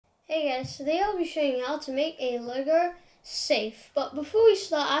Hey guys, today I'll be showing you how to make a Lego safe. But before we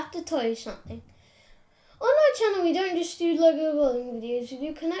start, I have to tell you something. On our channel, we don't just do Lego building videos. We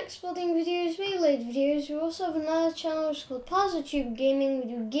do Connects building videos, Beyblade videos. We also have another channel it's called Parsatube Gaming.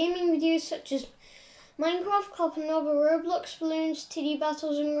 We do gaming videos such as Minecraft, Club and Nova, Roblox, Bloons, TD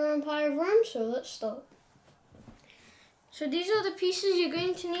Battles, and Empire of Rome. So let's start. So these are the pieces you're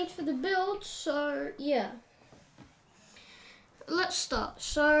going to need for the build. So yeah. Let's start.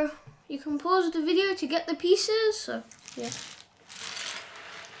 So you can pause the video to get the pieces. So yeah,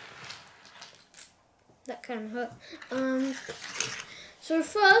 that kind of hurt. So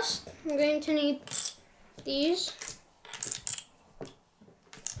first I'm going to need these.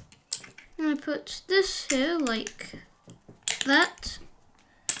 I'm going to put this here like that.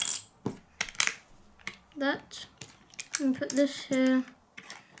 That. And put this here.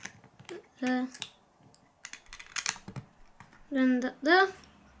 There. Then that there.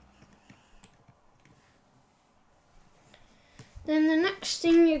 Then the next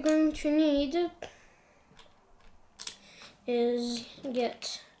thing you're going to need is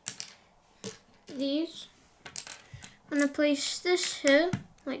get these. I'm going to place this here,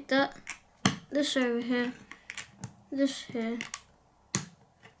 like that. This over here. This here.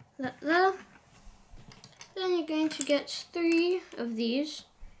 That there. Then you're going to get 3 of these.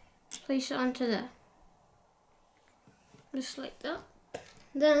 Place it onto there. Just like that.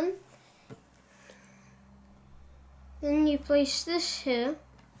 Then you place this here.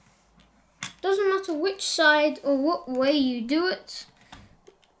 Doesn't matter which side or what way you do it.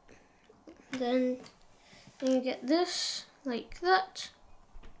 Then you get this like that.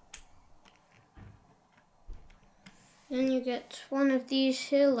 Then you get one of these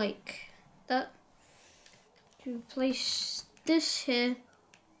here like that. You place this here.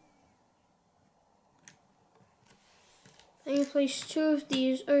 And you place 2 of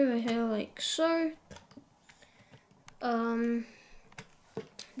these over here like so.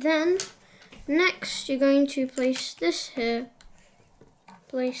 Then next you're going to place this here.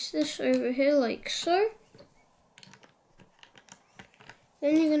 Place this over here like so.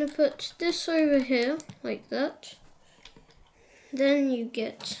 Then you're going to put this over here like that. Then you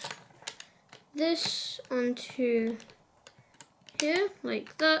get this onto here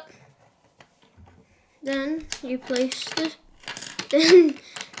like that. Then you place this.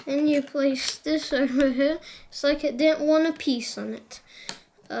 Then you place this over here. It's like it didn't want a piece on it,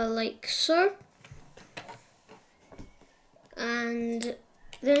 like so. And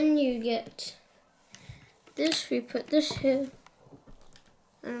then you get this. We put this here,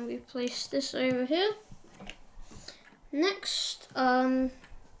 and we place this over here. Next,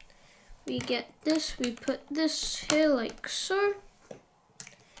 we get this. We put this here like so.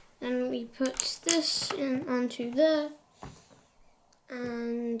 And we put this in onto there,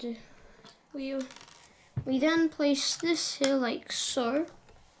 and we then place this here like so.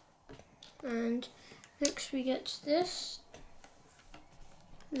 And next we get this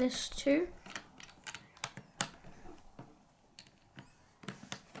too,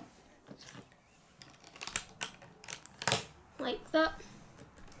 like that.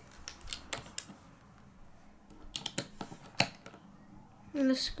 And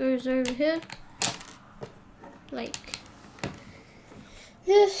this goes over here, like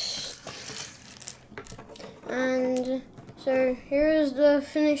this. And so here is the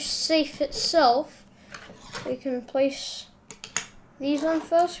finished safe itself. We can place these on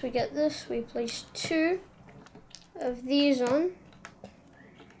first. We get this, we place 2 of these on.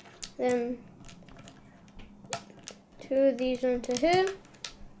 Then 2 of these onto here.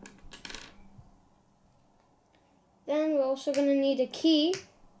 Then we're also going to need a key.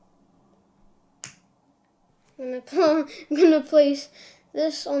 I'm going to place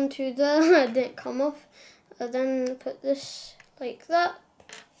this onto there. It didn't come off. Then put this like that.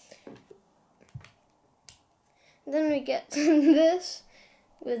 Then we get this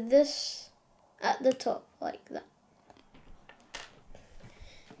with this at the top like that.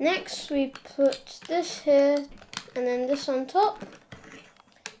 Next we put this here and then this on top.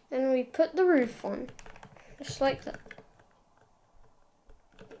 And we put the roof on. Just like that.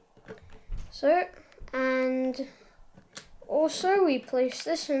 So, and also we place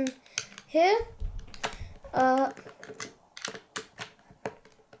this in here.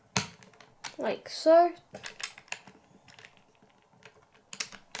 Like so.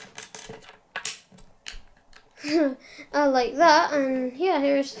 Like that, and yeah,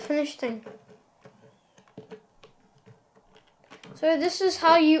 here's the finished thing. So this is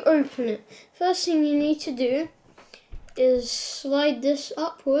how you open it. First thing you need to do is slide this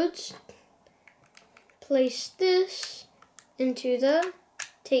upwards, place this into there,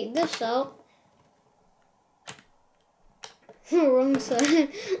 take this out. Wrong side.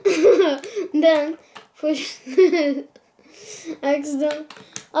 Then push this. Accident.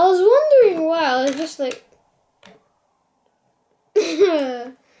 I was wondering why. I was just like.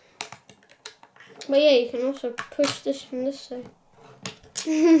 But yeah, you can also push this from this side.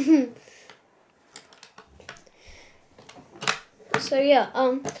 So yeah,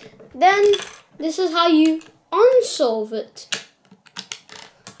 then this is how you unsolve it.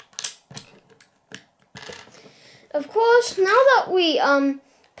 Of course, now that we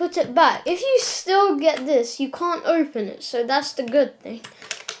put it back, if you still get this, you can't open it. So that's the good thing.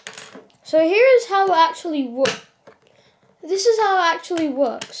 So here is how it actually works. This is how it actually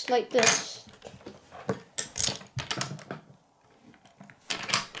works, like this.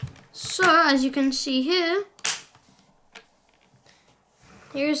 So, as you can see here,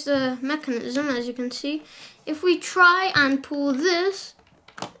 here's the mechanism, as you can see. If we try and pull this,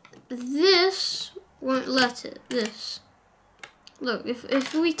 this won't let it, this. Look,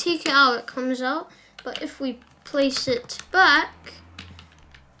 if we take it out, it comes out. But if we place it back,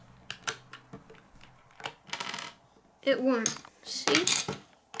 it won't. See?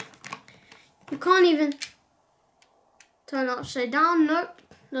 You can't even turn it upside down. Nope.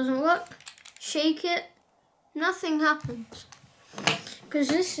 Doesn't work. Shake it. Nothing happens. Because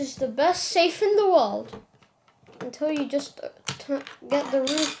this is the best safe in the world. Until you just get the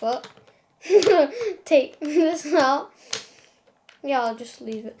roof up. Take this out. Yeah, I'll just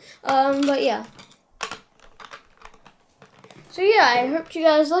leave it. But yeah. So yeah, I hope you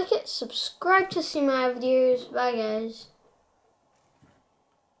guys like it. Subscribe to see my videos. Bye guys.